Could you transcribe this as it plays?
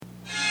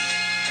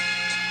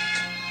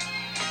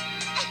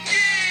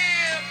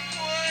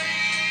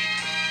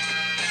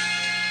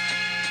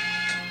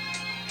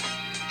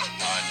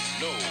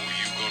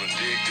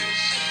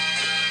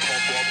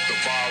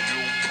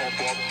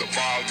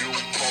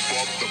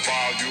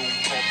volume,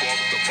 pump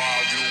up the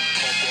volume,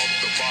 pump up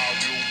the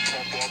volume,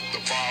 pump up the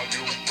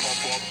volume,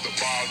 pump up the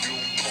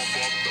volume, pump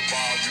up the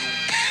volume.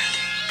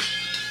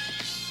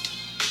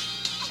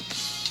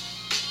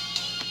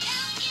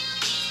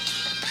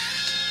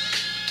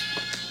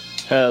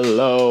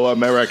 Hello,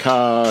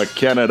 America,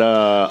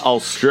 Canada,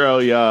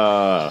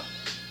 Australia,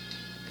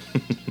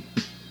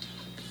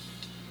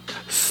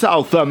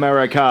 South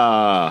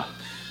America,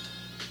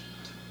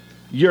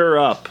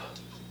 Europe,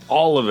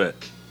 all of it.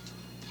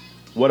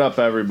 What up,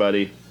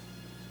 everybody?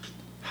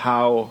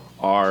 How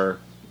are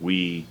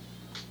we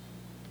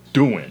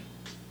doing?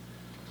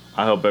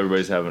 I hope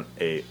everybody's having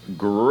a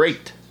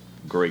great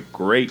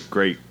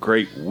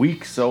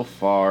week so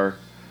far.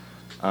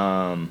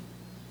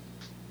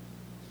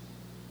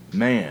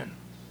 Man,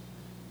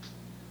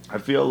 I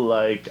feel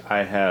like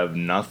I have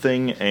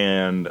nothing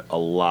and a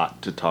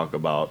lot to talk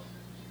about,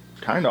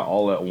 kind of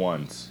all at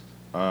once.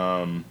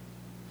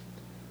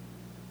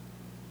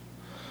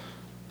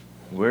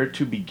 Where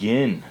to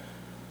begin?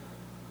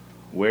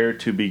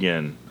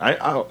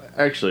 I'll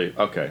actually,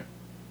 okay.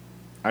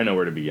 I know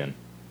where to begin.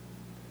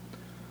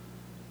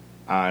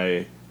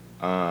 I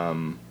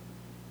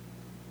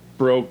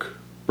broke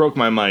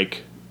my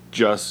mic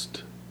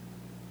just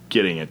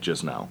getting it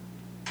just now.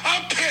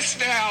 I'm pissed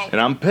now!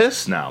 And I'm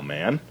pissed now,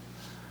 man.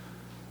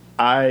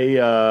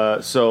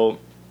 So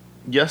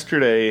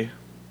yesterday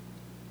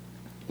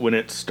when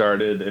it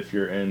started, if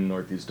you're in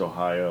Northeast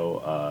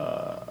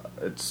Ohio,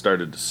 it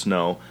started to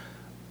snow.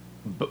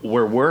 But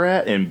where we're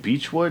at in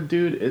Beechwood,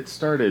 dude, it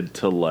started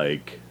to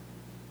like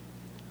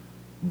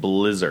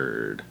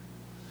blizzard.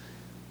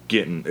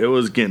 It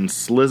was getting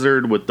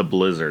slizzard with the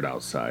blizzard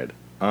outside.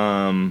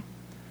 It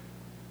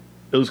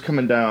was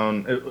coming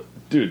down, and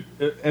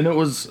it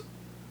was.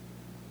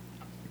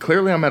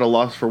 Clearly, I'm at a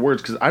loss for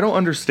words because I don't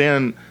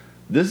understand.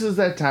 This is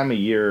that time of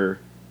year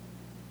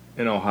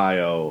in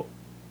Ohio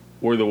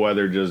where the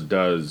weather just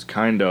does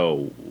kind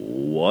of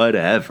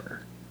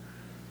whatever.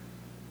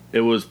 It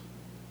was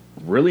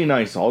really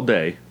nice all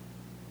day.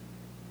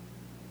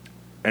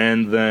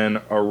 And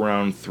then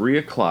around 3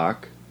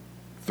 o'clock,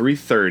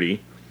 3:30,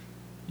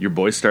 your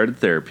boy started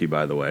therapy,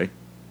 by the way.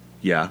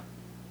 Yeah.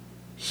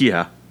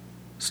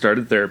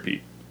 Started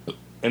therapy.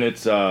 And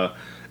it's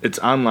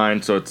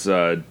online, so it's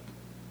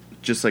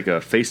just like a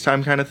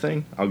FaceTime kind of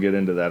thing. I'll get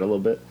into that a little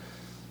bit.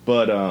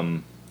 But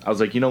I was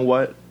like, you know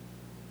what?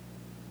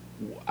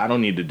 I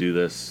don't need to do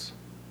this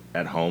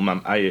at home.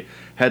 I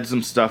had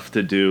some stuff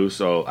to do,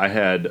 so I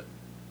had...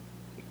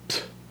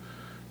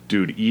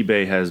 Dude,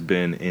 eBay has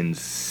been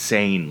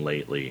insane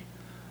lately.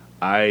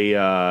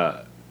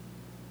 I'm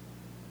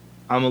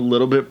a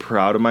little bit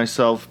proud of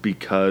myself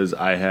because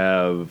I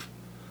have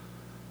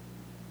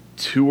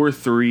 2 or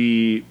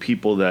 3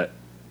 people that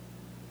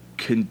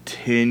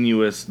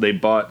they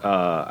bought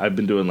I've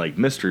been doing like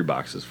mystery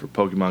boxes for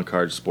Pokemon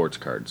cards, sports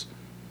cards.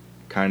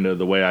 Kind of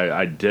the way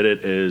I did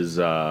it is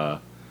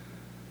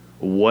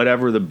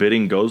whatever the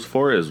bidding goes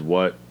for is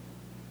what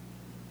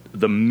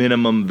the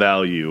minimum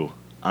value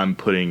I'm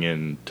putting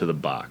into the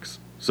box.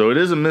 So it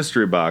is a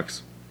mystery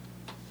box,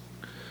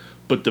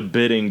 but the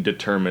bidding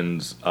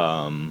determines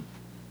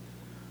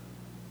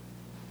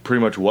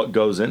pretty much what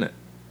goes in it.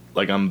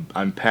 Like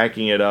I'm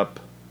packing it up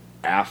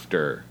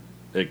after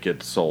it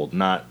gets sold.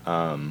 Not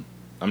I'm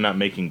not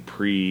making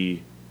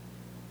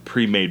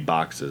pre-made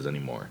boxes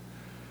anymore.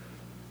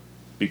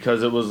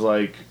 Because it was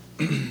like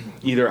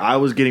either I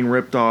was getting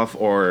ripped off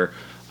or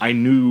I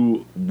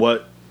knew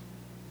what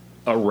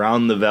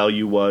around the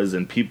value was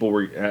and people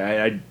were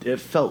it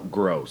felt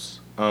gross.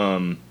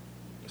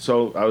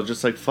 So I was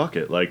just like, fuck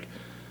it. Like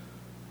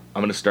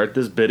I'm going to start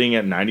this bidding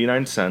at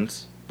 99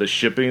 cents. The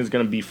shipping is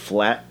going to be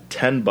flat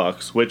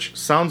 $10, which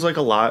sounds like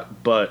a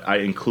lot, but I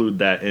include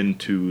that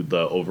into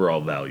the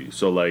overall value.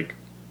 So, like,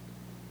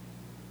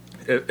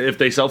 if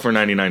they sell for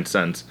 99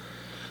 cents,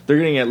 they're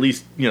getting at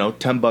least,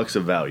 $10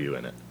 of value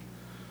in it.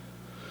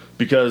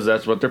 Because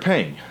that's what they're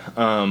paying.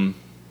 And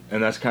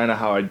that's kind of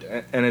how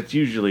and it's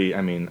usually,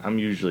 I'm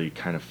usually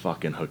kind of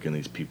fucking hooking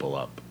these people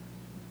up.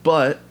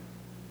 But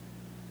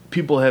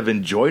people have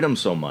enjoyed them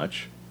so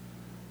much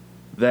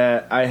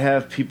that I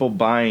have people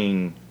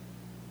buying...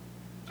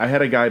 I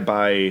had a guy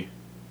buy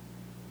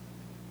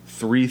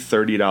 3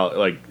 $30,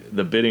 like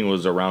the bidding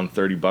was around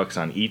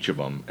 $30 on each of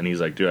them, and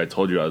he's like, dude, I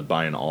told you I was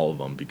buying all of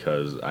them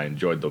because I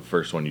enjoyed the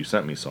first one you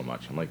sent me so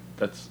much. I'm like,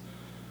 that's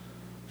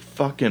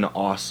fucking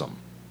awesome.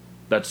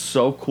 That's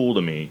so cool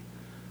to me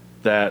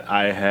that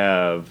I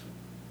have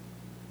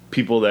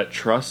people that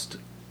trust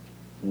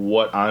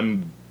what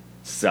I'm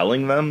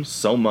selling them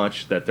so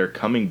much that they're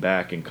coming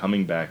back and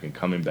coming back and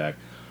coming back.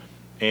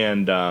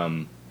 And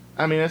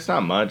it's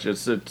not much.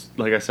 It's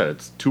like I said,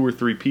 it's 2 or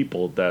 3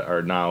 people that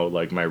are now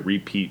like my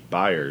repeat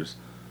buyers.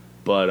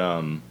 But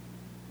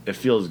it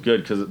feels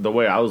good because the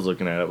way I was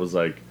looking at it was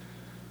like,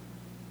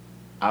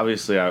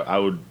 obviously I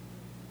would,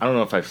 I don't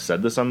know if I've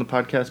said this on the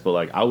podcast, but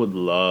like I would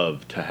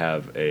love to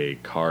have a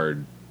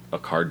card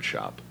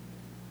shop,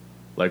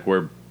 like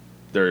where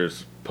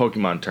there's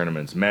Pokemon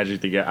tournaments,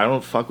 Magic the Gathering. I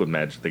don't fuck with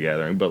Magic the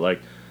Gathering, but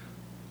like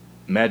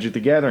Magic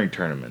the Gathering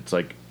tournaments,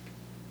 like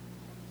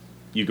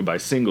You could buy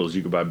singles.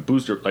 You could buy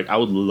booster. Like, I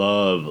would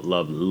love,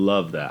 love,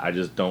 love that. I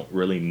just don't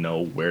really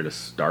know where to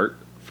start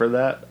for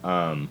that.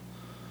 And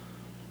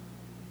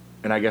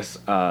I guess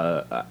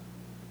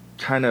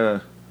kind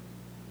of...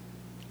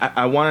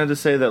 I wanted to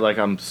say that, like,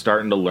 I'm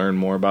starting to learn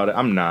more about it.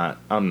 I'm not.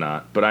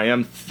 But I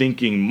am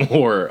thinking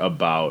more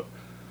about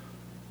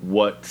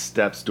what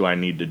steps do I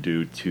need to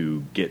do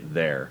to get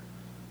there.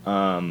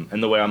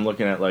 And the way I'm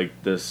looking at, like,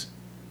 the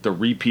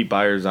repeat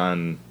buyers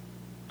on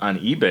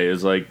eBay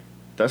is, like,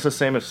 that's the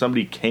same if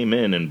somebody came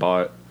in and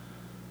bought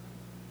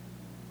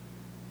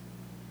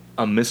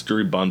a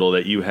mystery bundle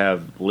that you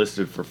have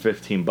listed for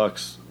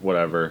 $15,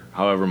 whatever,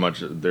 however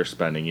much they're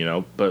spending, you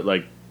know, but,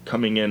 like,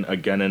 coming in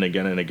again and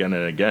again and again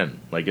and again.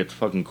 Like, it's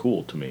fucking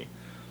cool to me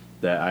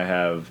that I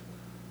have,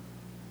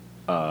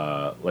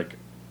 like,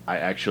 I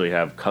actually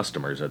have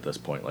customers at this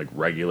point, like,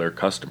 regular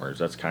customers.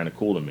 That's kind of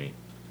cool to me.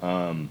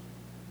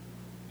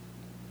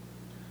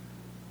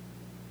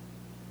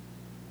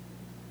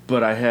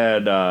 But I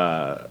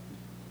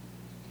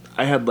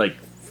had like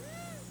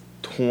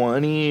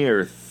 20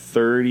 or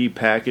 30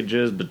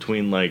 packages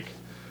between, like,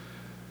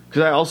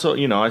 because I also,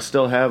 you know, I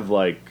still have,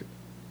 like,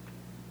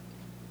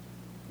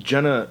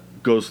 Jenna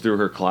goes through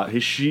her closet.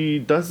 She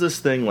does this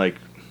thing, like,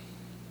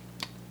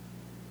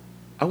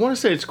 I want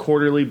to say it's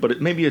quarterly,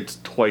 but maybe it's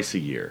twice a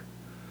year.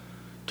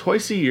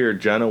 Twice a year,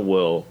 Jenna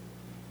will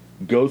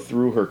go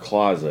through her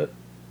closet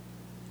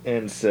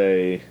and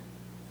say,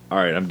 all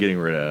right, I'm getting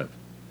rid of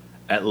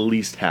at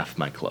least half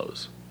my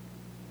clothes.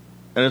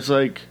 And it's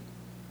like,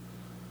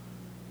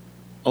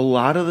 a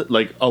lot of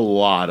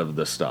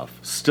the stuff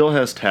still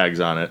has tags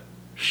on it.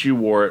 She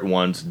wore it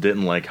once,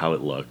 didn't like how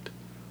it looked.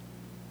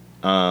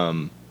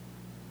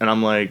 And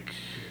I'm like,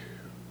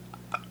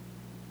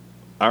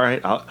 all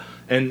right.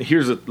 And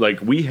here's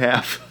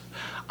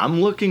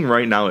I'm looking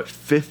right now at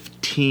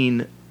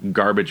 15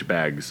 garbage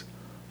bags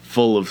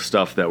full of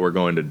stuff that we're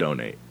going to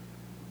donate.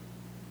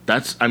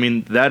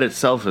 That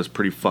itself is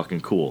pretty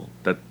fucking cool.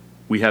 That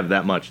we have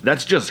that much.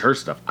 That's just her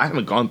stuff. I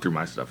haven't gone through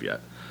my stuff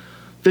yet.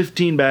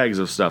 15 bags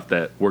of stuff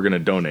that we're going to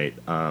donate.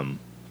 And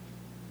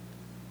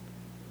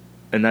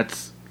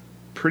that's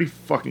pretty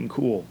fucking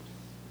cool.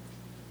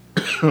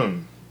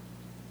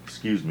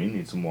 Excuse me,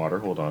 need some water.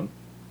 Hold on.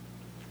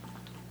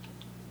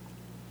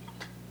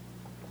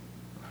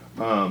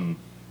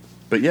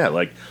 But yeah,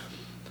 like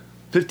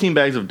 15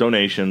 bags of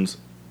donations,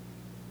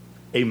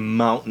 a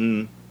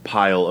mountain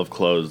pile of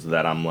clothes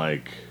that I'm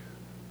like,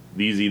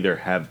 these either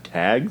have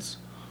tags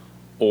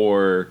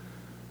or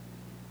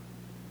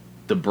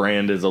the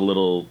brand is a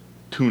little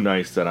too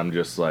nice that I'm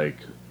just like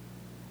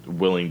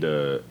willing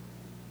to,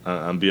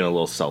 I'm being a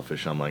little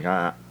selfish. I'm like,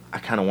 I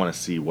kind of want to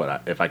see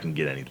if I can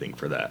get anything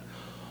for that.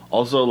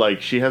 Also,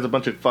 like, she has a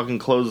bunch of fucking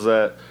clothes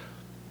that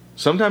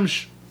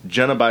sometimes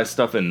Jenna buys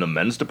stuff in the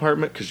men's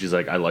department because she's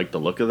like, I like the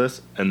look of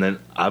this. And then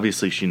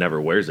obviously she never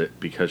wears it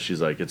because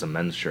she's like, it's a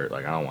men's shirt.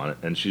 Like, I don't want it.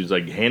 And she's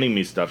like handing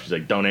me stuff. She's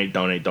like, donate.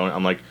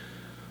 I'm like,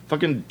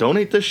 fucking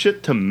donate this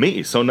shit to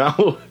me. So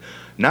now,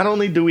 not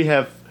only do we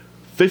have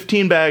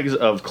 15 bags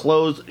of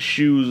clothes,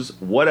 shoes,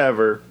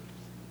 whatever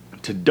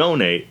to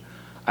donate,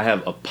 I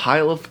have a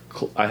pile of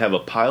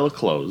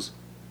clothes.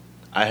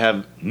 I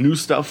have new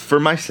stuff for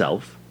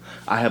myself.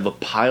 I have a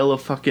pile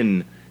of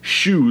fucking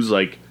shoes,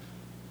 like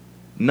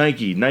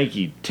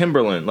Nike,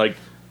 Timberland, like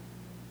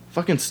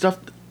fucking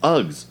stuffed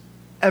Uggs,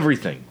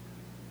 everything.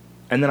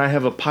 And then I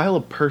have a pile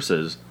of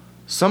purses,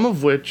 some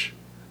of which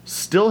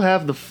still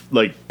have the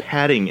like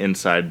padding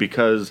inside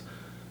because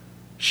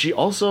she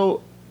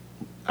also,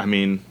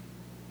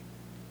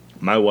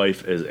 my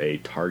wife is a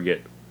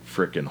Target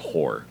frickin'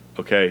 whore,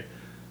 okay?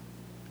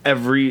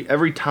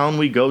 Every town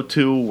we go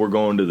to, we're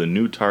going to the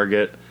new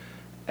Target.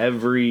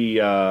 Every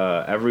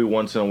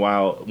once in a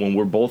while, when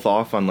we're both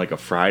off on like a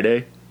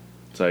Friday,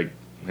 it's like,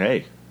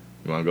 hey,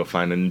 you want to go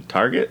find a new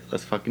Target?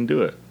 Let's fucking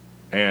do it.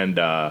 And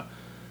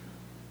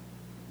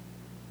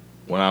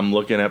when I'm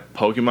looking at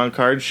Pokemon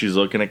cards, she's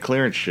looking at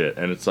clearance shit,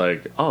 and it's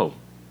like, oh,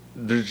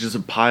 there's just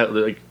a pile.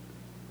 Like,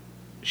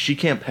 she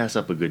can't pass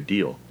up a good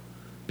deal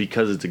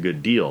because it's a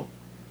good deal.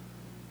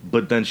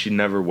 But then she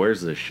never wears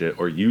this shit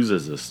or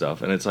uses this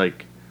stuff, and it's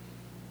like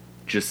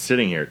just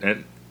sitting here.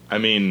 And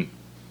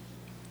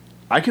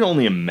I can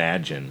only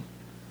imagine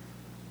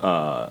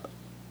the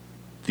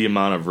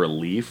amount of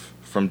relief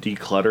from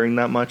decluttering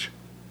that much.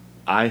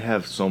 I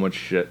have so much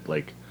shit.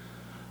 Like,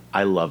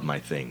 I love my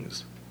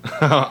things.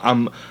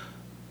 I'm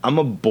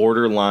a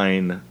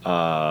borderline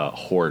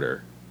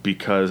hoarder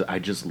because I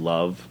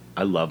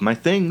love my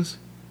things.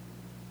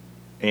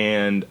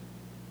 And,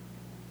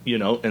 you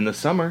know, in the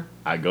summer,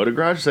 I go to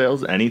garage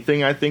sales.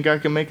 Anything I think I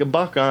can make a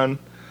buck on,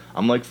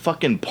 I'm like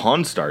fucking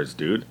Pawn Stars,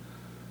 dude.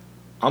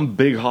 I'm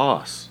Big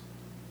Hoss.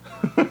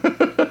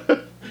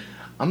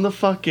 I'm the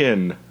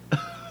fucking...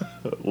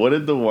 What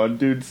did the one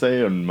dude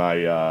say on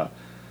my...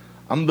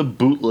 I'm the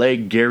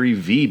bootleg Gary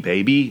V,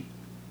 baby.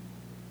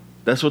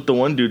 That's what the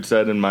one dude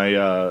said in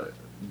my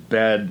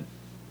bad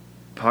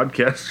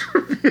podcast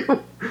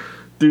review.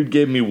 Dude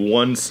gave me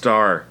 1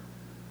 star.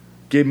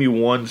 Gave me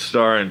 1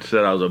 star and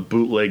said I was a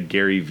bootleg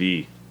Gary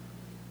V.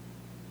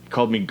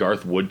 called me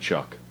Garth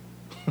Woodchuck.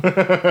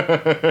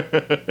 I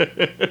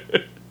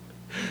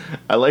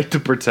like to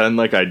pretend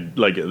like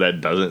that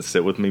doesn't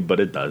sit with me, but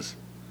it does.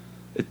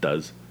 It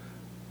does.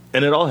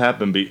 And it all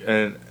happened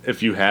and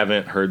if you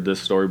haven't heard this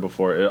story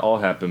before, it all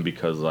happened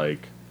because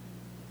like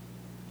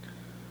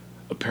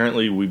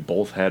apparently we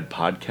both had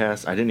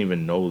podcasts. I didn't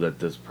even know that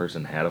this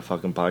person had a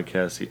fucking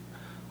podcast.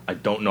 I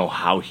don't know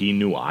how he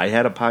knew I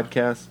had a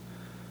podcast.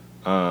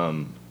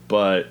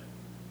 But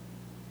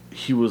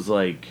he was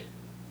like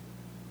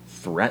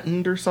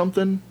threatened or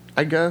something,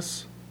 I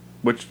guess.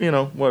 Which,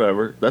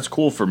 whatever. That's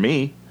cool for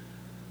me.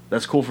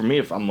 That's cool for me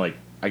if I'm like,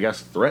 I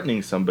guess,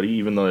 threatening somebody,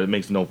 even though it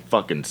makes no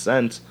fucking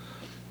sense.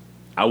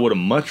 I would have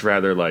much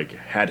rather like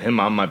had him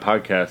on my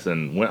podcast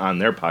and went on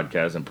their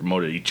podcast and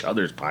promoted each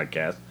other's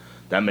podcast.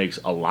 That makes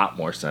a lot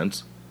more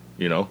sense.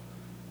 What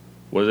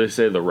do they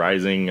say? The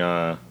rising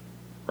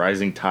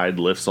tide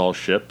lifts all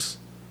ships.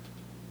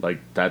 Like,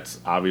 that's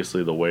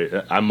obviously the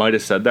way. I might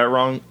have said that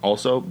wrong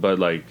also, but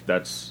like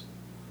that's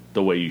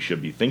the way you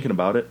should be thinking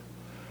about it.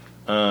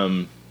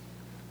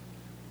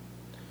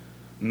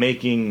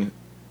 Making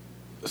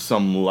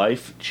some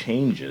life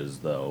changes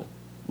though,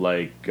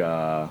 like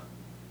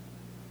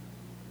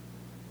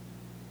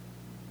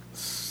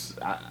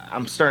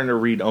I'm starting to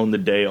read Own the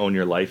Day, Own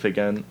Your Life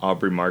again,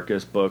 Aubrey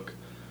Marcus book.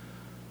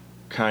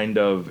 Kind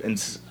of,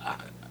 and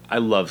I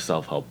love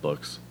self-help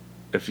books.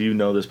 If you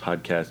know this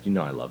podcast, you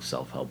know I love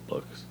self-help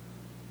books.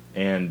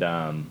 And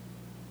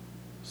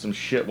some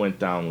shit went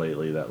down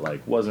lately that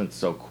like wasn't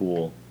so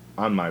cool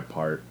on my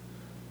part.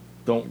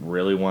 Don't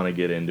really want to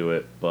get into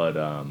it, but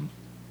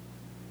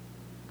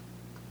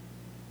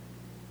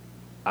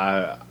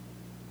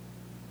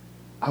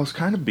I was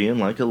kind of being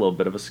like a little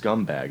bit of a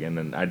scumbag,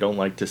 and I don't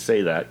like to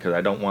say that because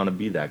I don't want to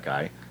be that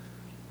guy.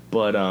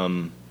 But,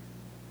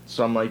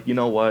 so I'm like, you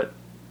know what?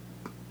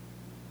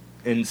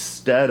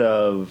 Instead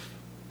of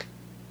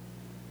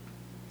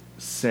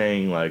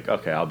saying like,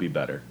 okay, I'll be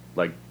better.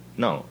 Like,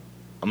 no,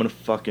 I'm going to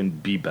fucking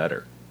be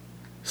better.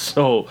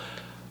 So,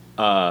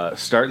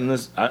 starting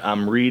this,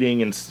 I'm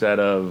reading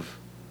instead of,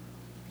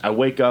 I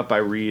wake up, I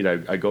read,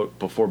 I go,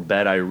 before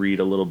bed, I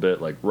read a little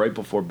bit. Like, right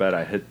before bed,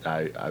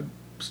 I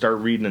start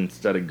reading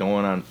instead of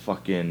going on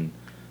fucking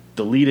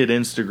deleted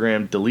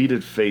Instagram,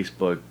 deleted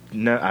Facebook.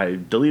 I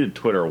deleted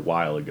Twitter a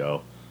while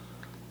ago.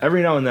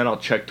 Every now and then I'll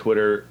check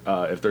Twitter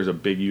if there's a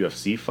big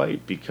UFC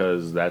fight,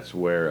 because that's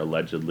where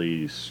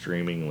allegedly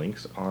streaming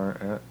links are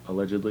at,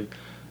 allegedly.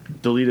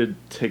 Deleted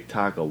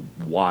TikTok a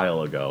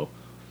while ago.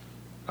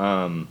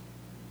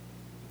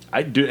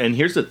 I do, and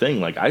here's the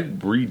thing, like, I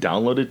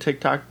re-downloaded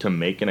TikTok to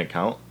make an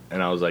account,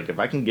 and I was like, if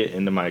I can get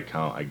into my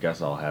account, I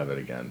guess I'll have it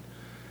again.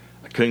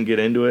 I couldn't get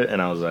into it,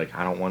 and I was like,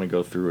 I don't want to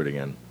go through it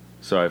again.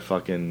 So I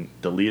fucking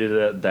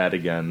deleted that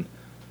again.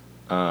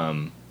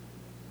 I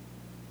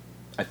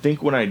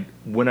think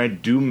when I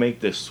do make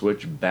this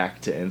switch back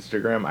to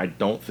Instagram, I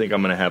don't think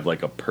I'm going to have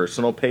like a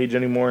personal page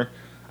anymore.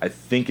 I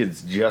think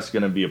it's just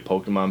going to be a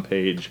Pokemon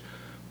page,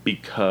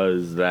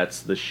 because that's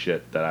the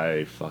shit that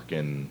I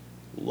fucking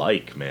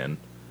like, man.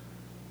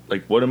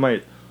 Like, what am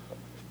I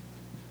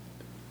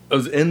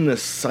was in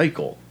this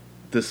cycle,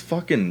 this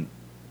fucking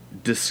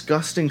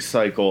disgusting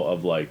cycle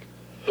of like,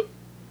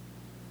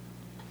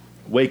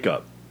 wake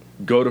up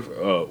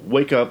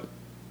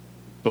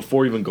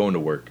before even going to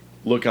work,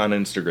 look on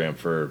Instagram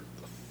for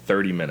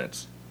 30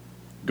 minutes,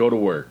 go to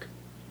work,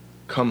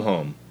 come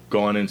home,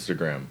 go on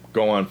Instagram,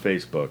 go on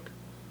Facebook,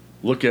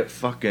 look at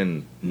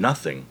fucking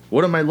nothing.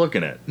 What am I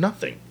looking at?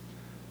 Nothing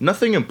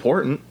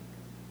important.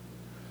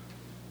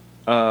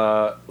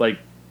 Like,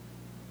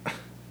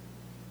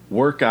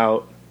 work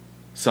out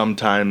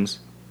sometimes,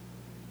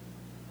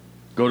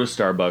 go to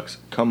Starbucks,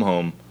 come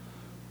home,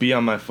 be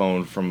on my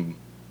phone from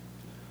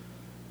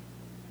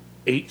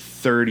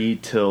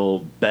 8:30 till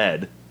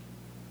bed,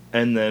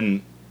 and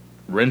then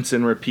rinse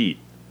and repeat.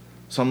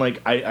 So I'm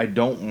like, I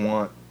don't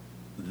want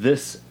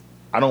this.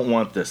 I don't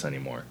want this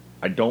anymore.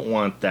 I don't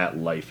want that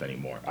life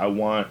anymore. I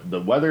want,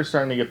 the weather's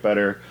starting to get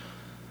better.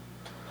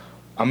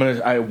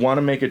 I want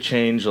to make a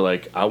change.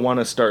 Like, I want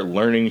to start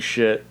learning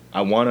shit.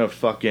 I want to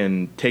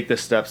fucking take the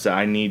steps that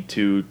I need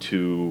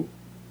to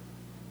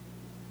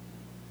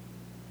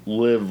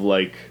live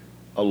like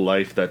a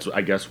life that's,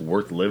 I guess,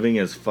 worth living,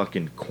 as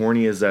fucking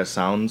corny as that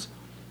sounds.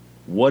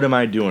 What am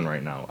I doing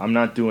right now? I'm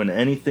not doing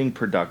anything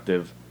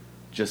productive.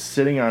 Just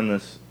sitting on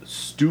this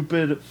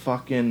stupid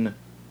fucking,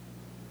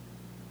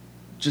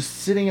 just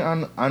sitting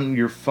on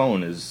your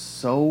phone is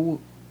so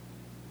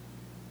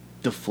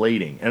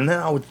deflating. And then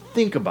I would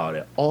think about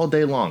it all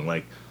day long.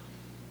 Like,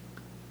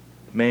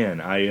 man,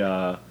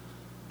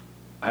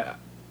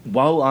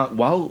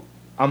 while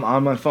I'm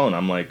on my phone,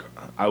 I'm like,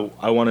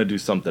 I want to do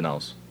something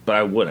else, but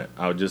I wouldn't.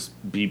 I would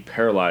just be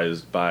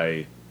paralyzed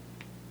by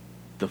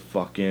the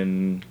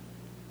fucking,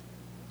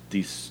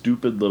 these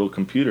stupid little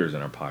computers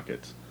in our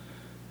pockets.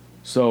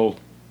 So,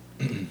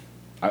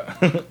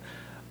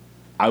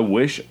 I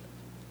wish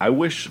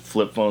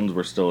flip phones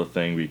were still a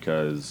thing,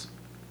 because,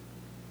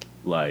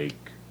 like,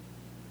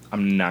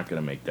 I'm not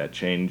gonna make that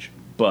change.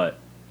 But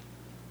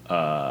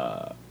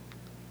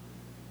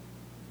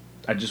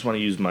I just want to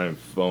use my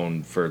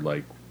phone for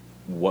like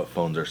what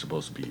phones are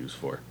supposed to be used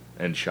for,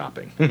 and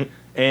shopping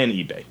and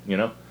eBay, you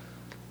know?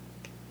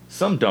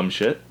 Some dumb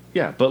shit,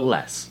 yeah, but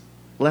less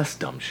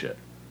dumb shit.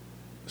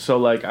 So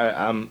like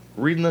I'm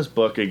reading this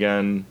book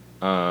again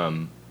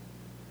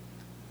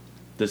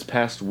this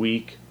past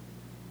week.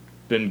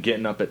 Been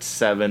getting up at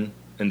 7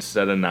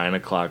 instead of 9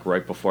 o'clock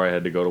right before I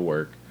had to go to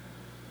work.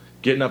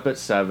 Getting up at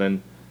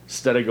 7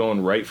 instead of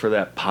going right for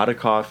that pot of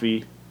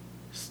coffee,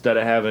 instead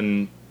of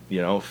having,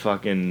 you know,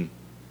 fucking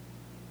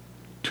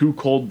 2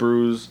 cold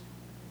brews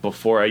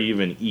before I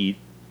even eat.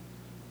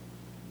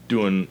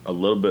 Doing a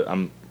little bit,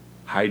 I'm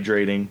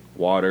hydrating,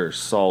 water,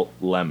 salt,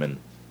 lemon.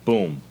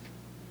 Boom.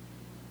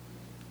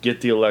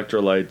 Get the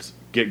electrolytes,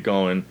 get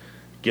going,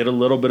 get a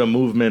little bit of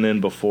movement in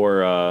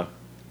before,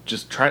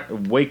 just try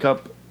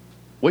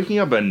waking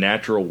up a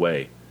natural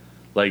way.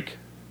 Like,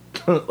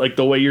 like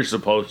the way you're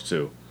supposed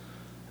to.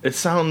 It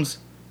sounds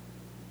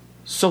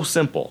so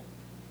simple.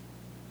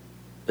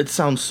 It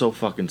sounds so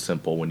fucking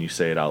simple when you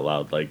say it out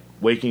loud. Like,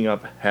 waking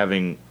up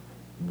having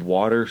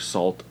water,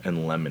 salt,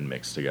 and lemon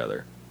mixed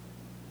together.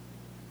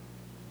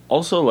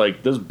 Also,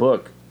 like, this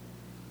book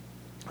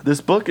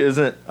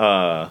isn't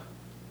Aubrey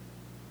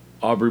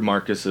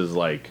Marcus's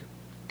like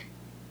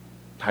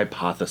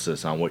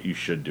hypothesis on what you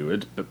should do.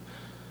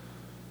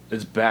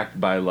 It's backed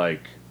by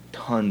like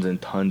tons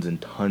and tons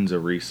and tons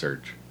of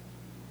research,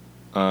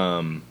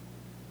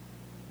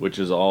 which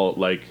is all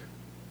like,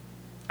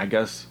 I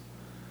guess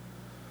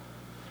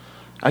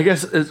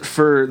it's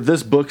for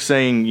this book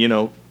saying, you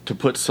know, to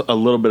put a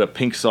little bit of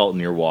pink salt in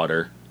your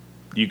water.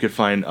 You could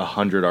find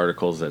 100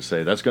 articles that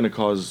say that's going to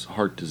cause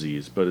heart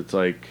disease, but it's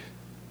like,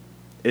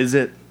 is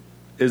it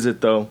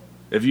though?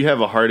 If you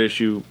have a heart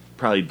issue,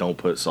 probably don't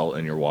put salt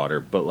in your water.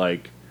 But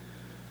like,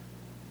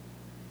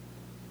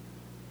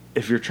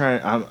 if you're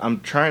trying,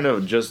 I'm trying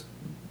to just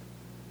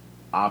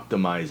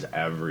optimize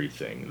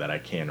everything that I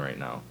can right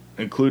now,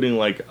 including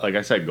like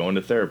I said, going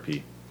to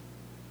therapy.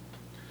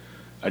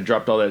 I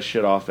dropped all that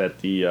shit off at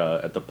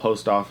the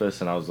post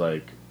office, and I was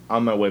like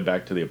on my way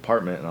back to the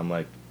apartment, and I'm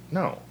like,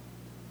 no,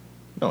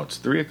 it's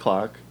 3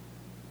 o'clock.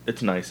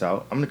 It's nice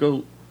out. I'm gonna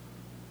go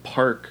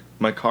park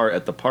my car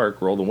at the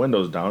park, roll the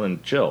windows down,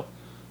 and chill.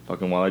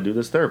 Fucking while I do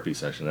this therapy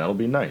session. That'll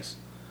be nice.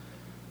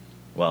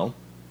 Well,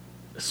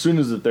 as soon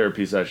as the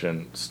therapy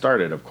session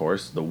started, of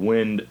course, the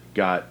wind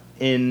got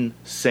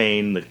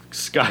insane. The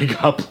sky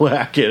got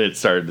black, and it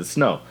started to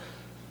snow.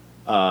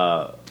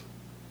 But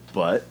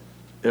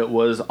it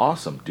was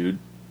awesome, dude.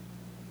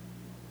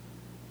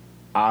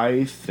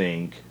 I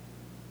think...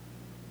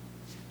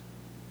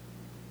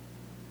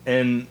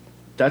 And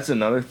that's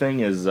another thing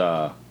is,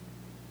 I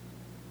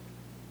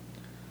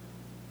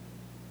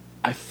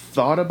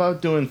thought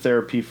about doing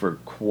therapy for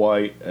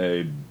quite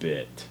a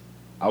bit.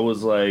 I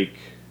was like...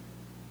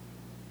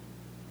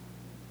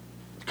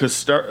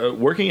 Because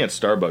working at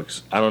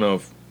Starbucks, I don't know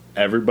if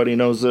everybody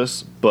knows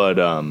this, but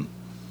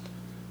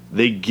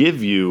they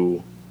give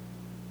you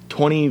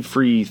 20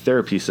 free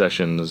therapy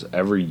sessions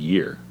every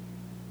year.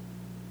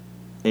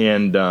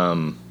 And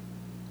I've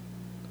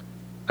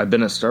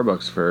been at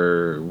Starbucks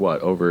for,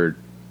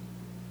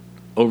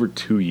 over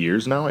 2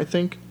 years now, I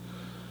think.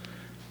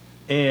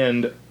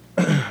 And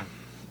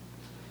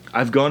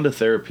I've gone to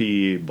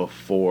therapy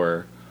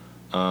before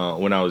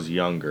when I was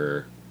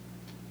younger.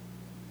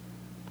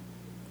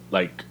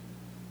 Like,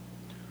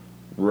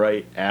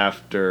 right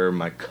after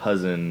my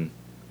cousin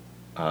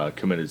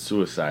committed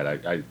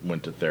suicide, I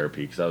went to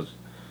therapy because I was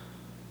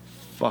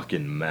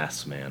fucking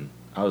mess, man.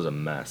 I was a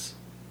mess.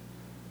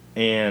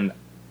 And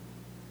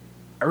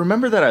I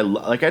remember that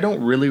I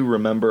don't really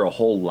remember a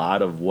whole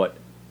lot of what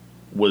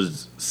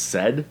was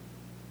said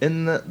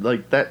in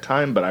that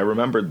time, but I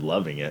remembered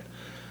loving it.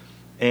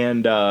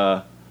 And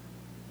I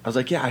was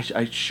like, yeah,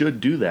 I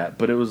should do that.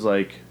 But it was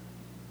like,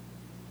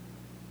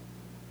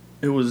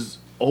 it was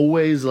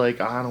always like,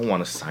 I don't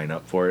want to sign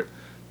up for it.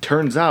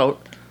 Turns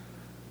out,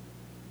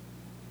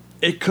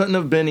 it couldn't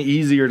have been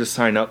easier to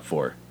sign up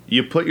for.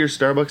 You put your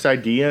Starbucks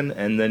ID in,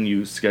 and then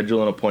you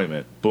schedule an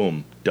appointment.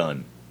 Boom,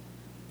 done.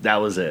 That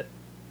was it.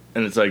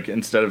 And it's like,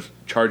 instead of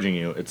charging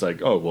you, it's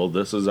like, oh, well,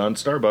 this is on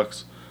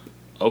Starbucks.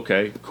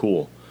 Okay,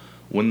 cool.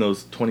 When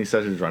those 20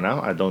 sessions run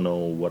out, I don't know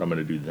what I'm going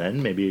to do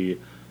then.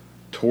 Maybe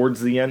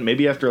towards the end,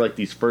 maybe after like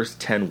these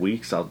first 10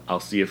 weeks, I'll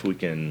see if we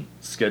can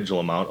schedule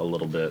them out a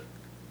little bit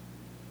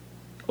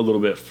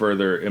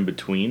further in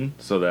between,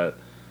 so that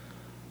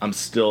I'm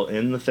still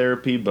in the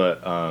therapy,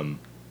 but I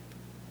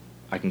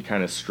can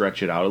kind of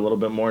stretch it out a little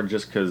bit more,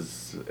 just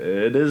because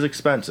it is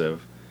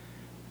expensive.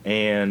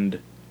 And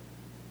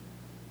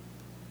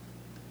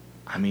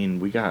I mean,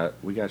 we got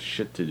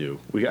shit to do.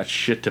 We got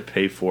shit to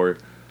pay for,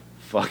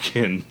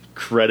 fucking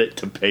credit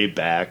to pay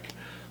back,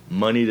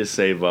 money to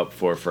save up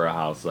for a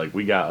house. Like,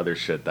 we got other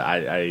shit that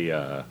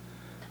I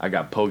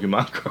got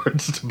Pokemon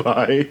cards to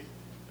buy.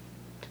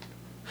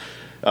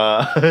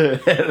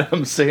 And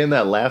I'm saying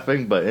that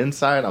laughing, but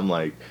inside I'm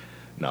like,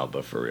 no,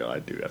 but for real, I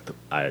do have to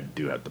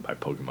buy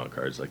Pokemon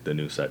cards. Like, the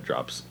new set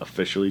drops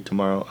officially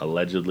tomorrow.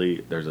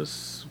 Allegedly, there's a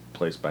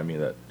place by me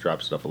that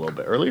drops stuff a little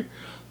bit earlier,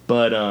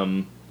 but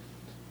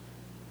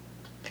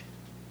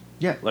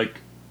Yeah, like,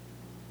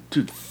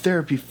 dude,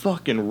 therapy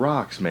fucking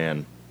rocks,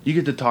 man. You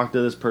get to talk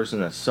to this person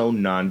that's so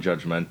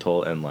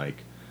non-judgmental and,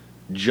 like,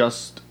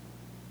 just...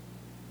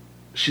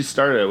 She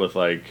started it with,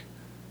 like...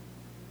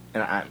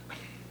 And I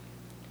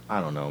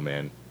don't know,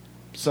 man.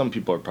 Some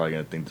people are probably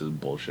going to think this is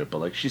bullshit, but,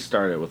 like, she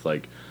started with,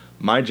 like,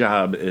 my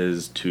job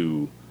is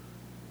to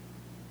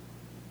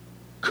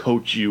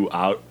coach you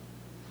out.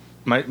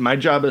 My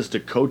job is to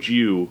coach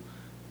you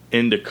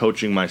into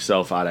coaching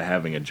myself out of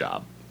having a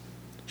job.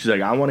 She's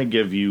like, I want to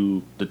give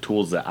you the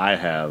tools that I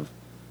have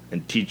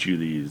and teach you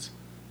these.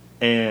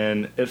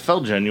 And it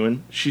felt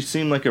genuine. She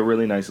seemed like a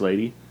really nice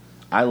lady.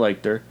 I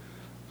liked her.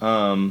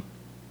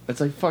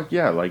 It's like, fuck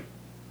yeah, like,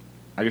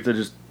 I get to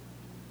just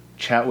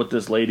chat with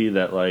this lady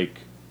that, like,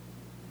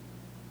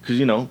 because,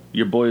 you know,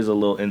 your boy is a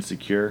little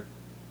insecure.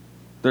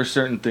 There's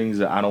certain things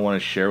that I don't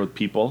want to share with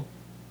people.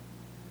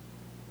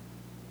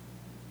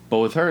 But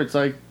with her, it's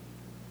like,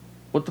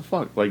 what the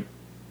fuck? Like,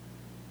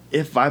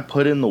 if I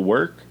put in the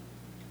work,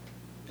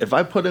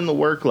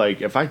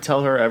 like, if I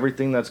tell her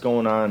everything that's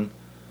going on,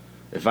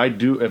 if I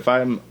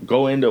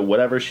go into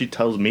whatever she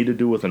tells me to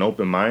do with an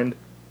open mind,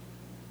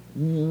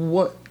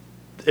 what,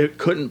 it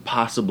couldn't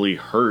possibly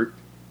hurt,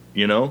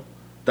 you know?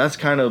 That's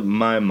kind of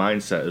my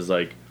mindset, is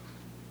like,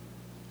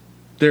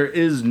 there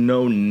is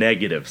no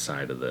negative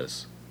side of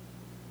this.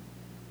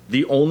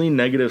 The only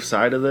negative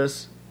side of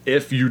this,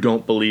 if you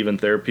don't believe in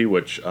therapy,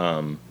 which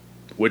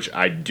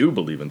I do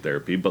believe in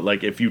therapy, but,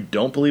 like, if you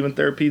don't believe in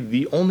therapy,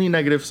 the only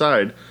negative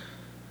side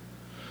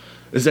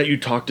is that you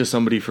talk to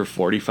somebody for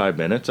 45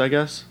 minutes, I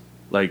guess.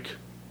 Like,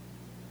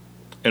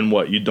 and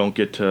what, you don't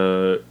get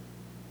to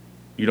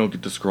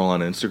scroll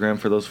on Instagram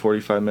for those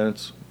 45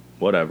 minutes?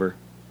 Whatever.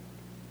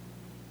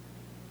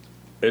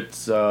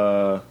 It's,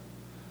 you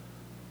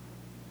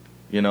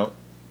know,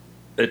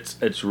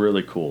 it's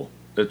really cool.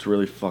 It's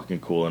really fucking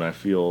cool, and I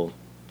feel,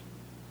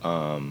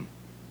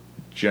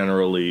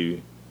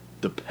 generally,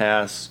 the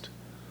past...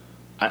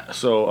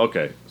 So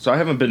I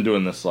haven't been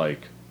doing this,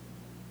 like,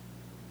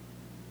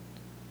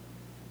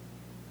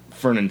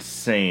 for an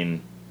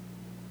insane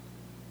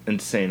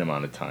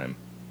amount of time.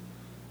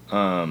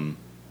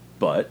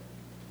 But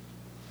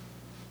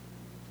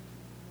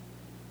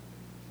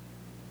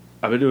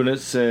I've been doing it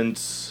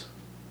since...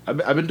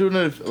 I've been doing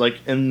it, like,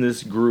 in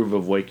this groove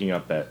of waking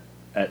up at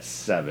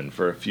 7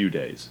 for a few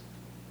days.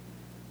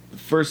 The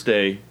first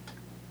day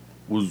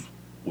was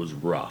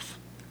rough.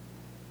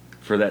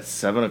 For that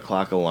 7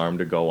 o'clock alarm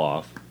to go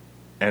off.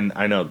 And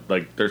I know,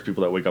 like, there's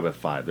people that wake up at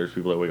 5. There's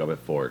people that wake up at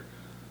 4.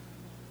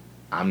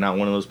 I'm not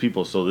one of those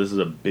people, so this is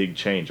a big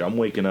change. I'm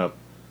waking up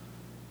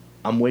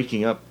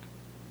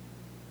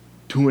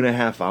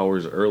 2.5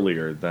 hours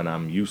earlier than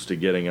I'm used to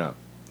getting up.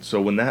 So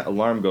when that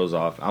alarm goes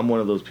off, I'm one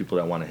of those people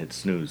that want to hit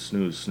snooze,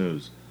 snooze,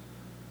 snooze.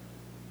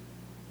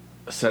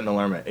 Set an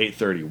alarm at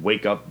 8:30,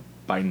 wake up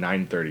by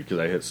 9:30 because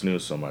I hit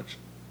snooze so much.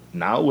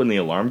 Now when the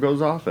alarm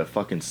goes off at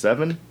fucking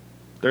 7,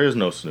 there is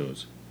no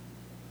snooze.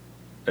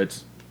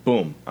 It's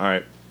boom,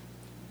 alright,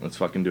 let's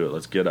fucking do it,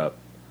 let's get up.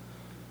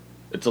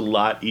 It's a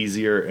lot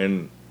easier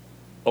in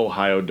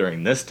Ohio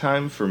during this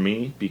time for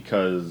me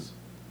because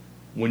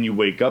when you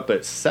wake up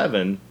at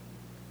 7,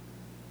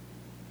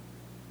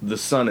 the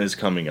sun is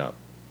coming up.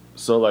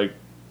 So, like,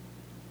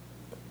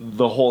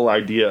 the whole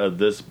idea of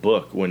this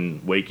book when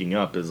waking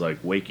up is, like,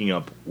 waking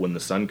up when the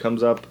sun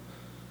comes up.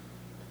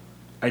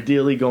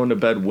 Ideally going to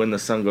bed when the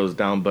sun goes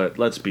down, but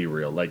let's be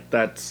real. Like,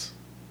 that's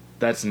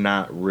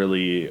not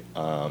really,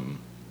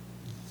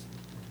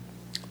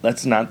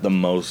 that's not the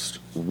most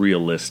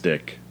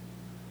realistic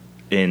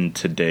in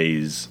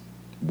today's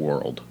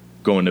world.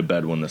 Going to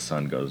bed when the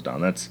sun goes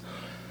down. That's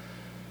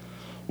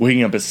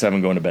waking up at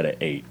 7, going to bed at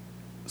 8.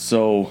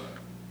 So,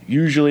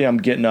 usually I'm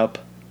getting up.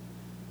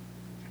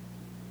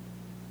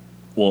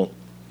 Well,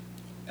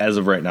 as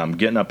of right now, I'm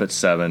getting up at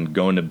 7,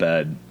 going to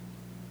bed.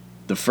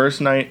 The first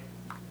night,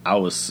 I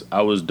was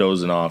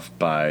dozing off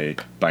by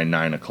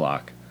 9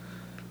 o'clock.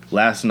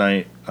 Last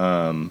night,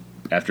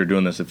 after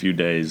doing this a few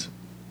days,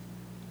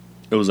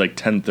 it was like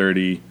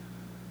 10:30.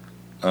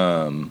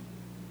 10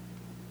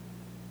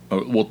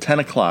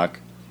 o'clock.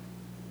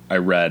 I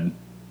read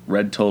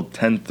till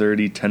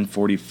 10:30,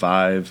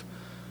 10:45,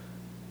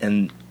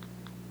 and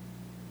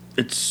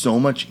it's so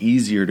much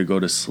easier to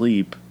go to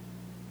sleep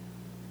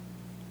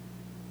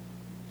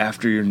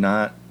after you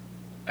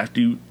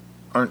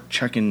aren't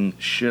checking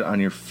shit on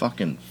your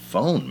fucking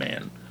phone,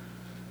 man.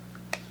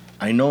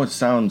 I know it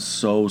sounds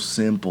so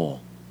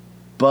simple,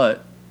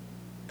 but,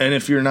 and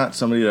if you're not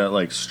somebody that,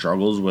 like,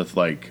 struggles with,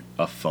 like,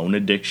 a phone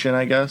addiction,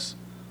 I guess,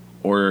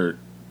 or,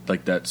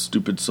 like, that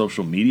stupid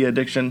social media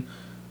addiction,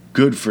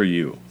 good for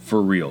you.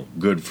 For real,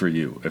 good for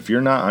you. If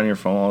you're not on your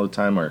phone all the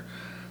time, or,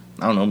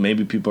 I don't know,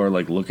 maybe people are,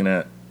 like, looking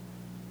at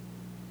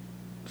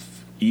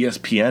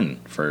ESPN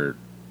for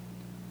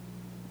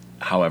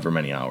however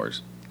many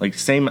hours. Like,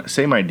 same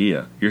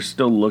idea. You're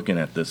still looking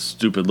at this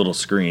stupid little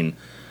screen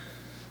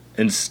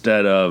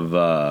instead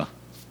of,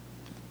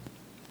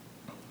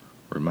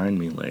 remind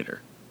me later.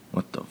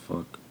 What the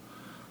fuck?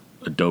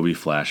 Adobe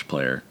Flash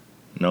Player.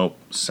 Nope,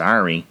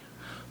 sorry.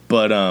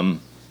 But,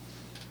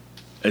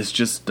 It's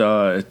just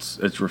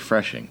it's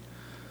refreshing.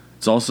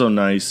 It's also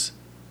nice.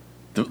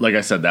 Like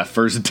I said, that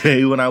first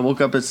day when I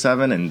woke up at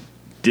 7 and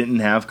didn't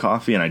have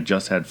coffee and I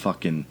just had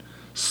fucking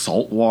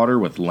salt water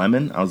with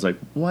lemon, I was like,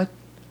 what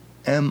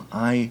am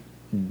I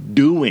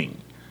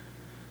doing?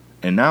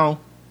 And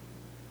now,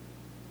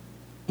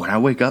 when I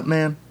wake up,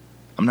 man,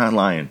 I'm not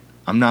lying.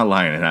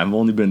 And I've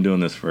only been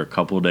doing this for a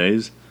couple of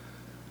days.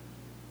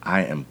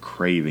 I am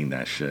craving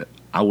that shit.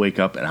 I wake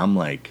up and I'm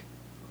like,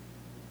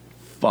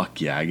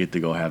 fuck yeah, I get to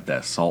go have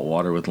that salt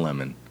water with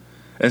lemon.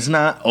 It's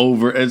not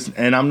over.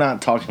 And I'm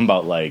not talking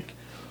about like,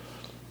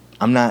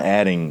 I'm not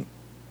adding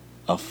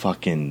a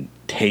fucking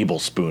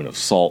tablespoon of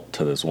salt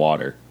to this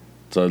water.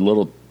 It's a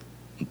little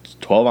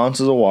 12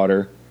 ounces of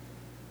water.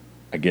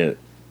 I get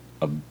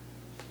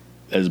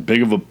as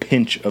big of a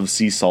pinch of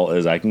sea salt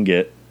as I can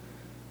get.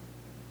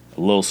 A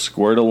little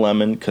squirt of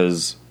lemon,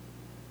 because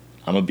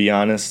I'm going to be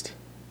honest,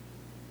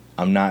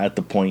 I'm not at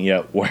the point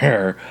yet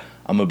where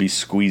I'm going to be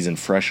squeezing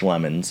fresh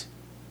lemons.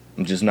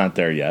 I'm just not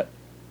there yet.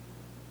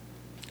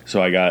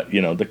 So I got,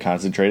 the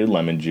concentrated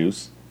lemon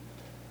juice.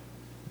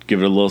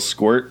 Give it a little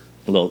squirt,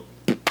 a little,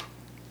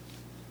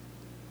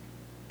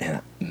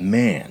 and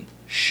man,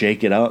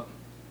 shake it up.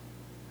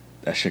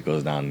 That shit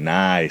goes down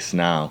nice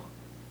now.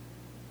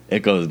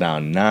 It goes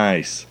down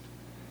nice.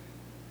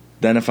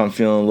 Then if I'm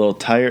feeling a little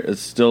tired,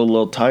 it's still a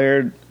little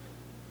tired,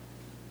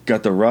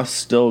 got the rust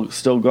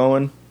still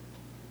going,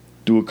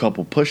 do a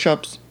couple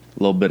push-ups, a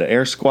little bit of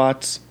air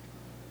squats.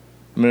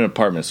 I'm in an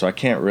apartment, so I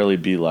can't really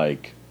be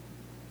like,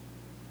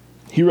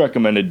 he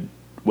recommended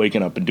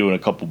waking up and doing a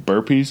couple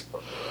burpees.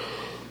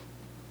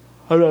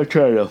 I'm not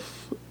trying to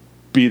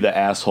be the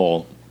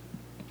asshole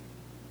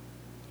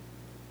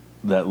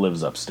that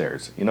lives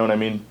upstairs. You know what I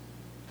mean?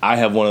 I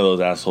have one of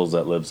those assholes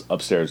that lives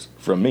upstairs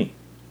from me.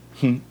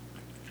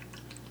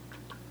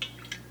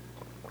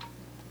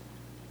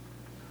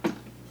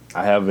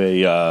 I have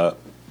a,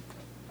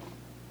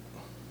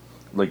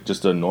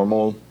 just a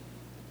normal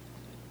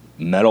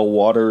metal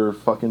water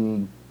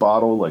fucking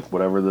bottle, like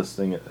whatever this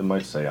thing, it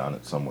might say on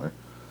it somewhere.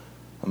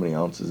 How many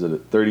ounces is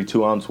it?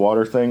 32 ounce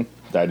water thing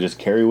that I just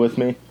carry with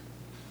me.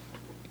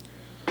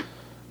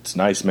 It's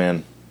nice,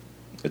 man.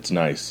 It's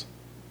nice.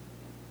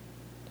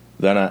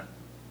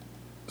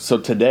 So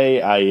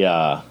today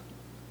I'm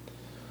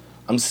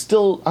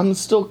still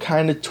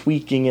kind of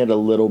tweaking it a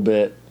little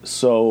bit.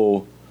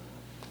 So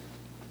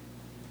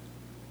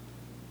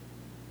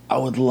I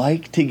would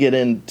like to get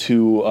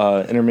into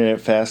intermittent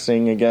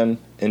fasting again.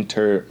 I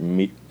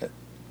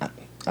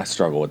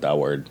struggle with that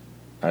word.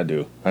 I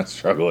do. I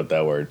struggle with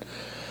that word.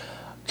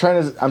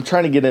 I'm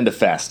trying to get into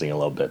fasting a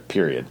little bit,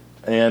 period.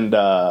 And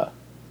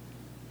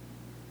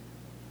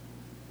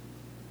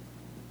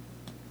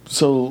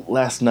so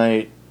last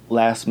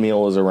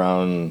meal was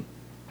around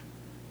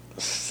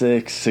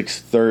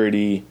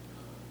 6:30.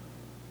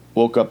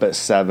 Woke up at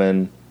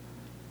 7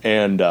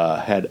 and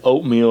had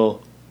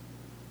oatmeal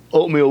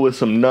with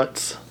some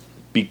nuts,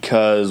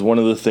 because one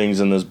of the things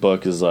in this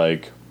book is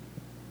like,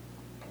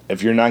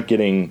 if you're not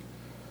getting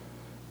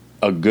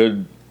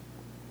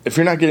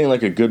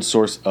like a good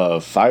source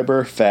of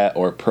fiber, fat,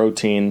 or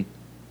protein,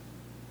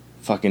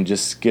 fucking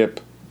just skip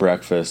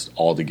breakfast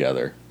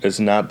altogether. It's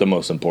not the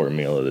most important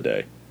meal of the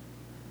day.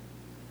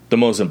 The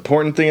most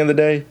important thing of the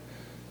day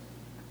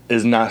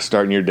is not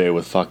starting your day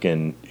with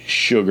fucking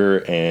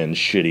sugar and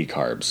shitty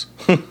carbs.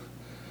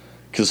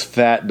 Because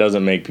fat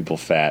doesn't make people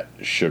fat,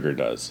 sugar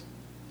does.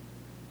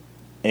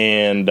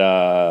 And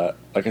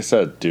like I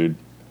said, dude,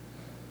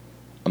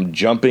 I'm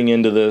jumping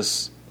into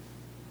this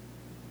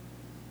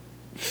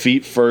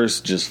feet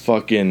first, just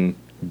fucking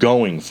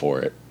going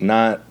for it.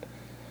 Not,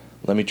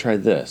 let me try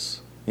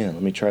this. Yeah,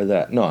 let me try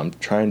that. No, I'm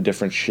trying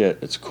different shit.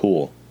 It's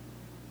cool.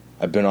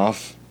 I've been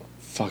off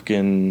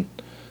fucking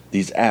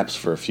these apps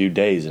for a few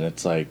days, and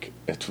it's like,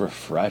 it's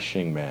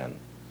refreshing, man.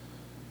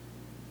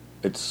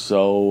 It's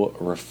so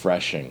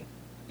refreshing.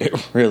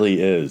 It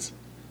really is.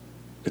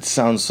 It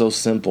sounds so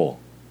simple.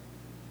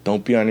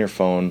 Don't be on your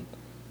phone.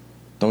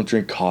 Don't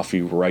drink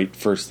coffee right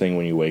first thing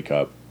when you wake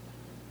up.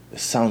 It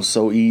sounds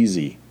so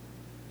easy.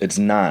 It's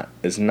not.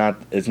 It's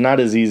not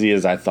as easy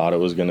as I thought it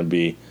was going to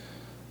be.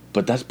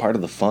 But that's part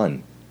of the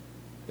fun.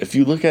 If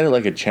you look at it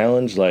like a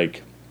challenge,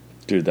 like,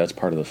 dude, that's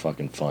part of the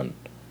fucking fun.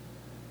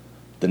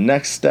 The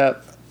next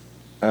step,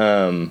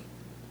 this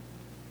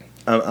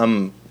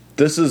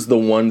is the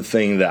one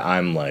thing that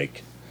I'm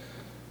like,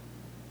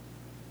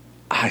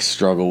 I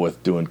struggle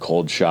with doing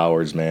cold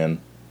showers,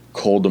 man.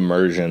 Cold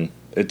immersion.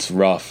 It's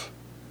rough.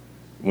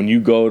 When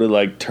you go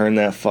to turn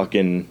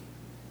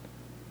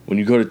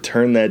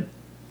that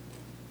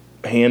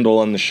handle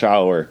on the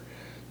shower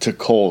to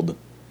cold,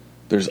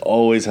 there's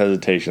always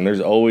hesitation. There's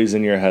always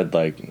in your head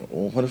well,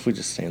 what if we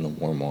just stay in the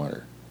warm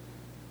water?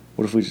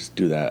 What if we just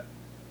do that?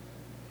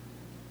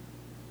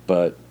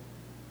 But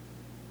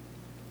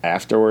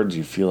afterwards,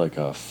 you feel like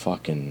a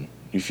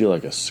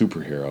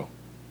superhero.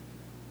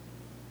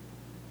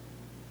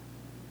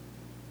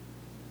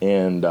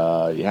 And,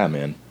 yeah,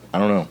 man, I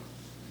don't know.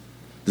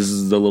 This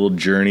is the little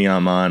journey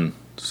I'm on,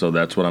 so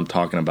that's what I'm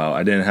talking about.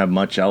 I didn't have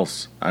much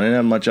else.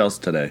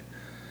 today.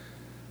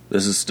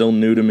 This is still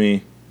new to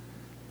me.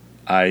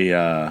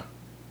 I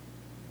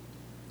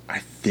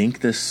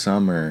think this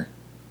summer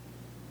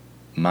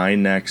my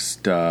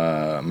next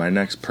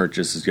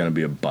purchase is going to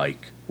be a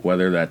bike,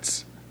 whether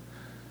that's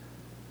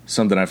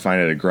something I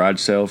find at a garage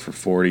sale for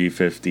 40,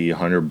 50,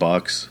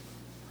 $100,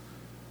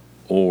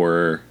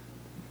 or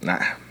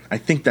I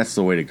think that's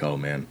the way to go,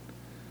 man.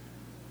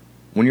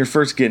 When you're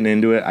first getting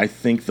into it, I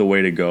think the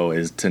way to go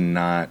is to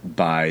not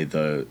buy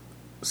the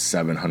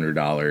 $700,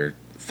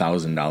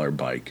 $1,000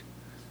 bike.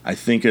 I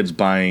think it's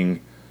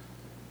buying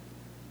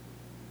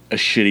a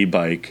shitty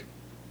bike,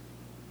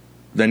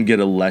 then get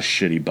a less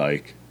shitty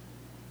bike.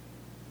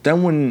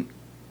 Then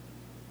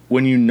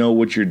when you know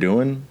what you're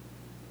doing,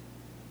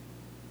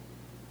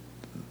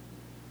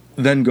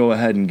 then go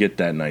ahead and get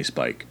that nice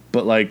bike.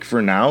 But like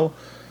for now,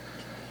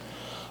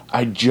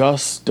 I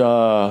just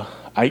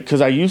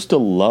because I used to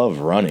love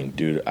running,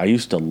 dude. I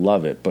used to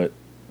love it, but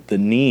the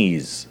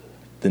knees,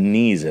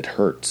 it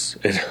hurts.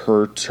 It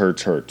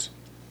hurts.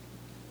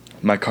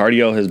 My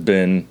cardio has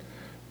been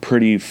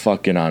pretty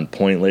fucking on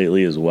point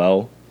lately as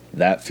well.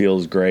 That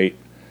feels great.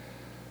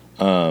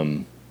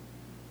 But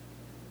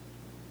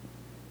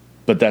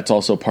that's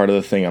also part of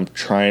the thing I'm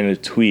trying to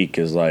tweak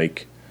is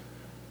like,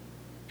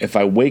 if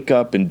I wake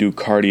up and do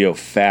cardio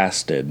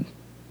fasted,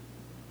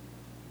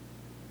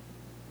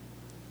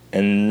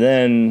 and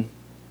then,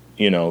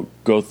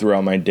 go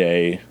throughout my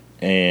day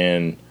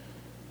and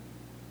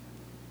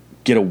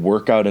get a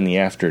workout in the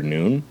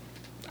afternoon,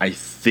 I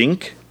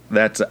think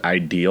that's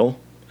ideal.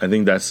 I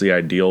think that's the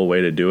ideal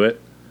way to do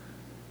it.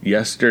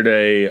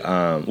 Yesterday,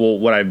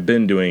 what I've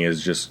been doing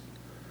is just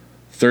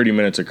 30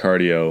 minutes of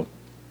cardio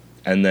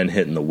and then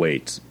hitting the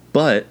weights.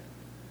 But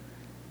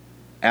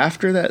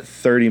after that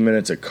 30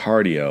 minutes of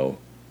cardio,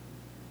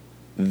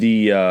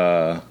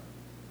 the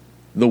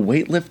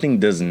weightlifting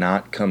does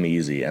not come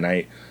easy, and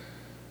I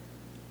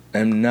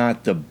am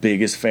not the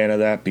biggest fan of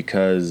that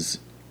because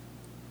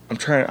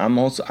I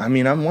want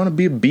to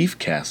be a beef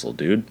castle,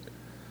 dude.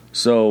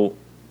 So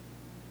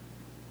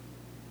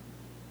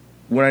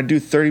when I do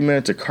 30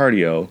 minutes of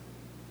cardio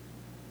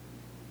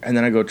and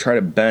then I go try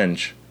to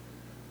bench,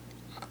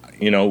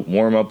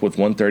 warm up with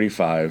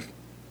 135,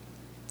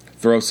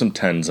 throw some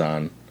 10s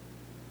on,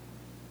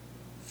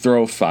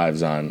 throw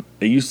 5s on.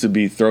 It used to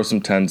be throw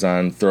some 10s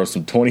on, throw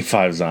some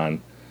 25s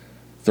on,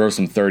 throw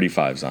some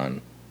 35s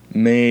on.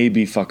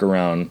 Maybe fuck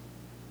around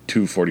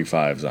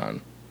 245s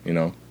on,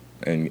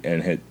 and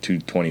hit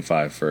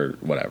 225 for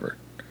whatever.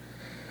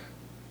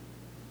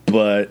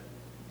 But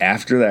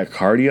after that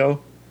cardio,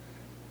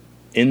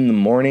 in the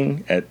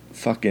morning at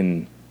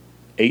fucking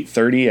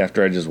 8:30,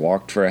 after I just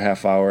walked for a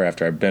half hour,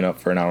 after I'd been up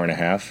for an hour and a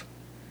half,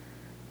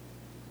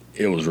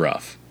 it was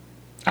rough.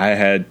 I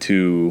had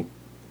to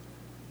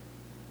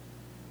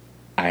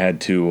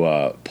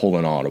pull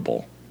an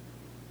audible.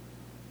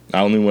 I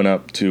only went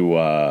up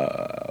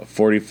to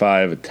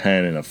 45, a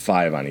 10, and a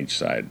 5 on each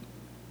side.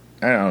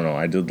 I don't know.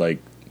 I did like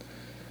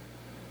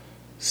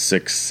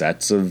 6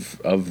 sets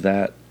of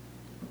that.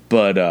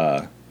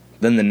 But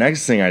then the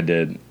next thing I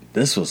did,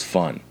 this was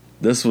fun.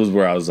 This was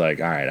where I was like,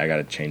 all right, I got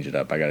to change it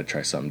up. I got to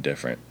try something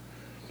different.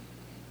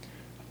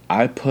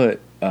 I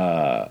put,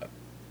 because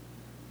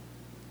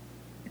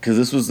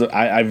this was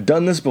I've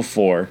done this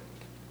before,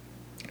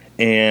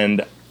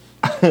 and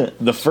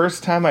the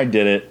first time I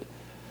did it,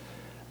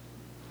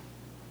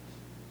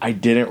 I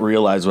didn't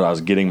realize what I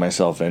was getting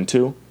myself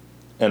into,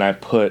 and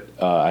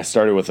I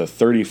started with a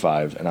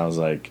 35, and I was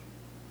like,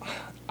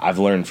 I've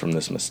learned from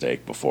this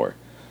mistake before.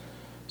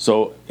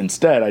 So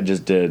instead, I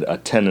just did a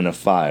 10 and a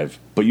 5,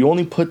 but you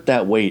only put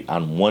that weight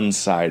on one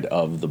side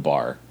of the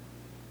bar.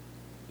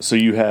 So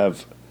you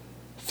have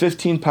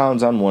 15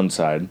 pounds on one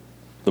side,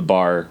 the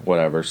bar,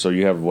 whatever. So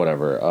you have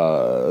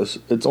whatever.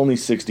 It's only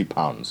 60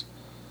 pounds.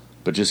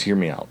 But just hear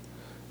me out.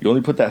 You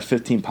only put that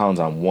 15 pounds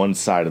on one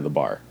side of the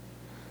bar.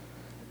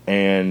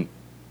 And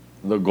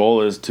the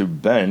goal is to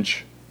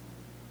bench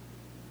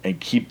and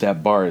keep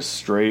that bar as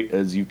straight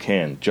as you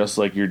can, just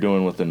like you're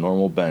doing with a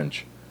normal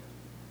bench.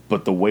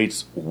 But the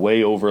weight's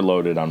way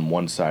overloaded on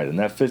one side. And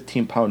that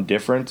 15-pound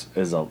difference,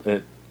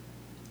 it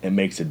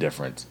makes a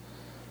difference.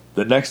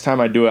 The next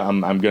time I do it, I'm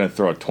going to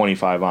throw a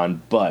 25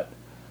 on, but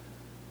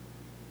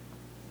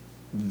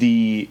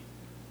the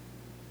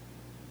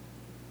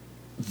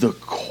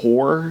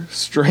core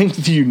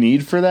strength you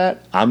need for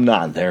that, I'm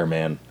not there,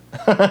 man.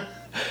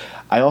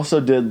 I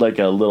also did like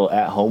a little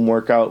at-home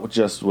workout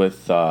just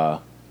with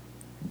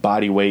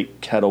body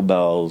weight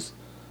kettlebells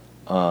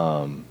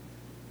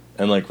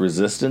and like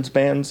resistance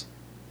bands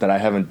that I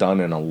haven't done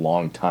in a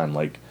long time.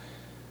 Like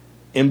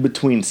in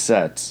between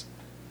sets,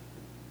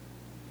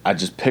 I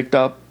just picked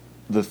up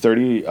the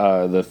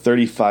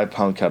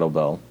 35-pound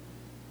kettlebell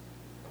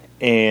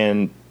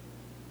and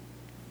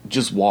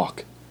just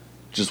walk.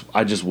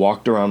 I just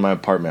walked around my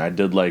apartment. I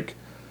did like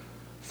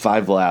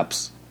 5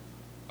 laps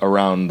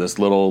around this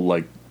little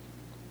like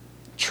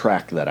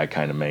track that I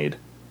kind of made,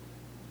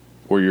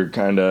 where you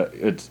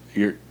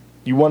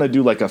want to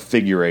do like a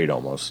figure 8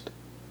 almost,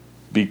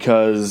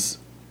 because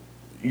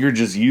you're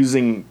just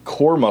using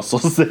core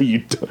muscles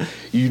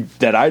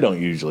that I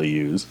don't usually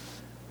use.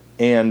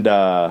 And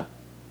I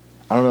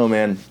don't know,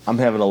 man. I'm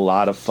having a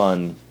lot of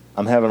fun.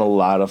 I'm having a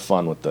lot of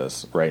fun with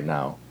this right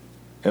now.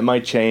 It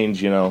might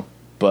change,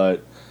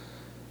 but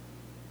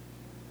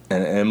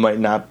and it might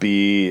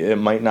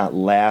not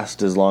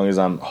last as long as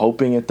I'm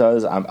hoping it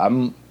does.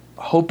 I'm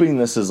hoping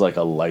this is like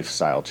a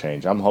lifestyle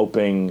change. I'm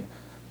hoping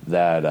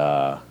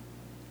that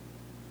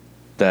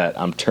that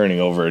I'm turning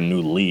over a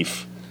new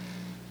leaf.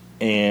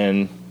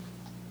 And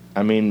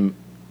I mean,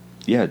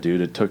 yeah,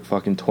 dude, it took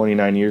fucking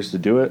 29 years to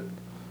do it.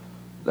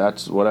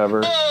 That's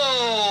whatever.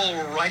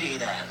 Alrighty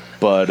then.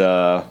 But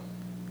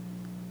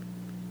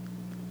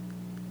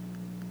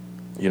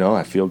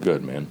I feel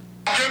good, man.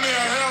 Give me a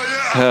hell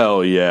yeah!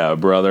 Hell yeah,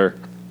 brother.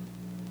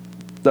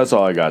 That's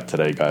all I got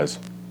today, guys.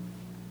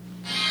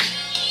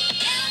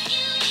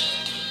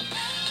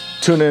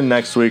 Tune in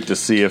next week to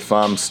see if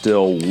I'm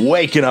still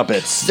waking up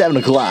at 7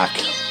 o'clock.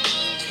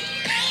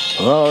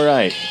 All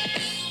right.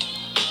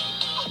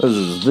 This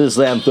is This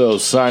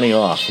Anthos signing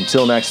off.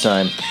 Until next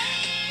time.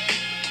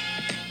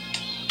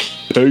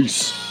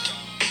 Peace.